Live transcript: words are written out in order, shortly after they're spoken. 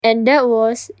And that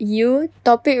was You,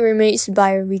 topic remixed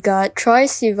by Regard, Troy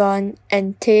Sivan,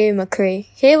 and Tay McRae.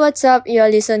 Hey, what's up?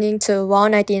 You're listening to Wow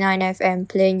 99 FM,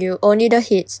 playing you only the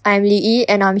hits. I'm Lee E,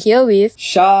 and I'm here with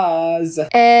Shaz.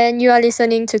 And you are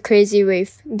listening to Crazy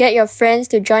Wave. Get your friends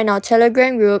to join our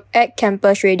Telegram group at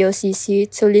Campus Radio CC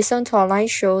to listen to our live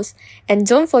shows. And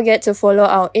don't forget to follow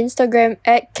our Instagram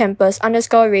at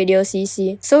campus_radio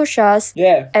CC. So Shaz,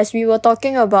 as we were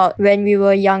talking about when we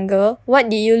were younger, what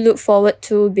did you look forward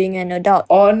to being an adult?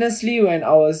 Honestly, when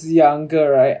I was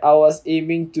younger, right, I was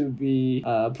aiming to be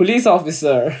a police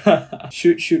officer.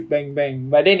 Shoot, bang, bang.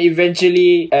 But then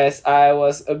eventually, as I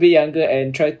was a bit younger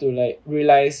and tried to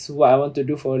realize what I want to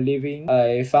do for a living,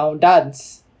 I found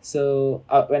dance. So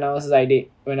when I was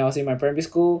in my primary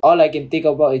school, all I can think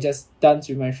about is just dance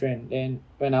with my friend. And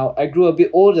when I grew a bit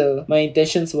older, my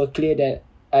intentions were clear that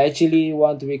I actually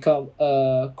want to become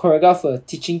a choreographer,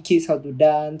 teaching kids how to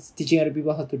dance, teaching other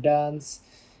people how to dance.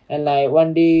 And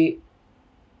one day,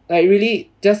 really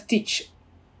just teach.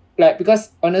 Because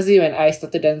honestly, when I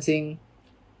started dancing,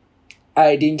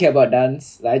 I didn't care about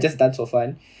dance. I just dance for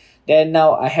fun. Then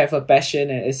now I have a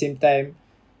passion, and at the same time,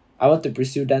 I want to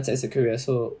pursue dance as a career.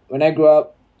 So when I grow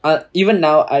up, even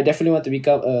now, I definitely want to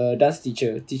become a dance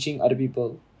teacher, teaching other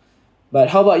people. But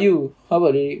how about you?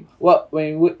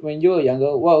 When you were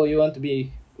younger, what would you want to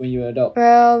be when you were adult?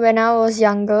 Well, when I was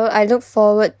younger, I looked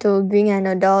forward to being an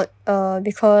adult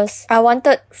because I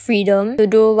wanted freedom to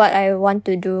do what I want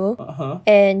to do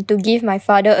and to give my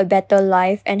father a better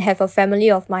life and have a family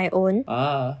of my own.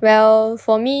 Well,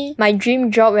 for me, my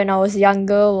dream job when I was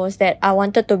younger was that I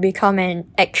wanted to become an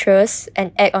actress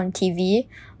and act on TV,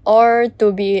 or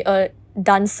to be a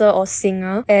dancer or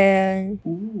singer. And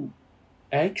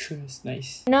actress,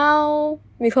 nice. Now,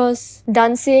 because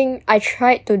dancing, I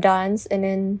tried to dance and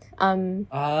then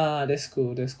that's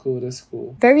cool.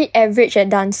 very average at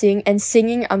dancing, and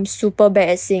singing, I'm super bad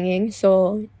at singing.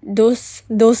 So those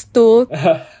two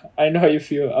I know how you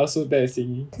feel. I'm also bad at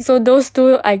singing. So those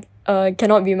two I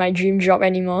cannot be my dream job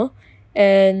anymore.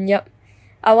 And yep,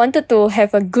 I wanted to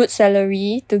have a good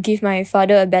salary to give my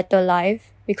father a better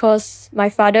life, because my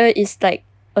father is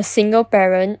a single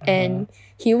parent and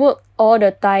he worked all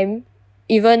the time,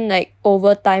 even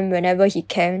overtime whenever he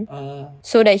can,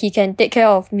 so that he can take care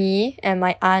of me and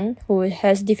my aunt, who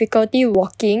has difficulty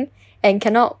walking and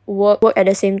cannot work at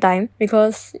the same time,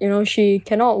 because she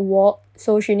cannot walk,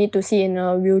 so she need to sit in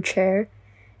a wheelchair.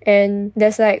 And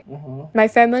there's my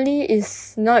family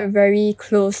is not very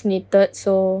close knitted,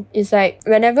 so it's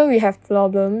whenever we have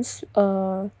problems,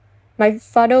 my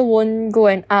father won't go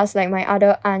and ask my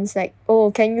other aunts oh,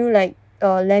 can you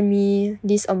lend me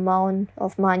this amount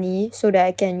of money so that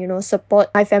I can support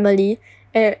my family.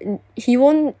 And he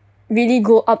won't really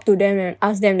go up to them and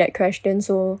ask them that question,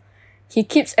 so he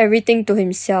keeps everything to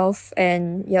himself.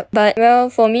 And yep. But well,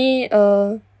 for me,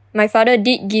 my father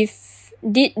did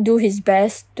do his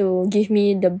best to give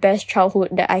me the best childhood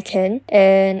that I can,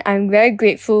 and I'm very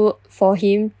grateful for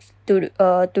him to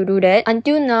do that.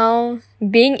 Until now,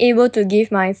 being able to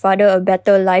give my father a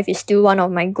better life is still one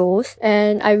of my goals,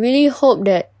 and I really hope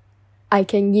that I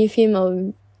can give him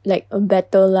a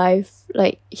better life.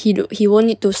 He won't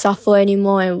need to suffer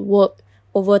anymore and work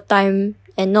overtime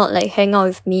and not hang out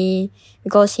with me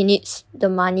because he needs the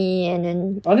money. And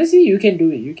then honestly, you can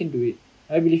do it.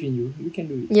 I believe in you. You can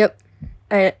do it. Yep,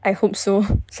 I hope so.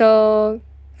 So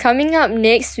coming up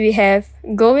next, we have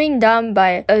Going Down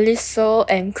by Alisso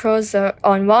and Crozer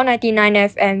on Wow 99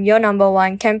 FM, your number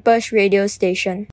one campus radio station.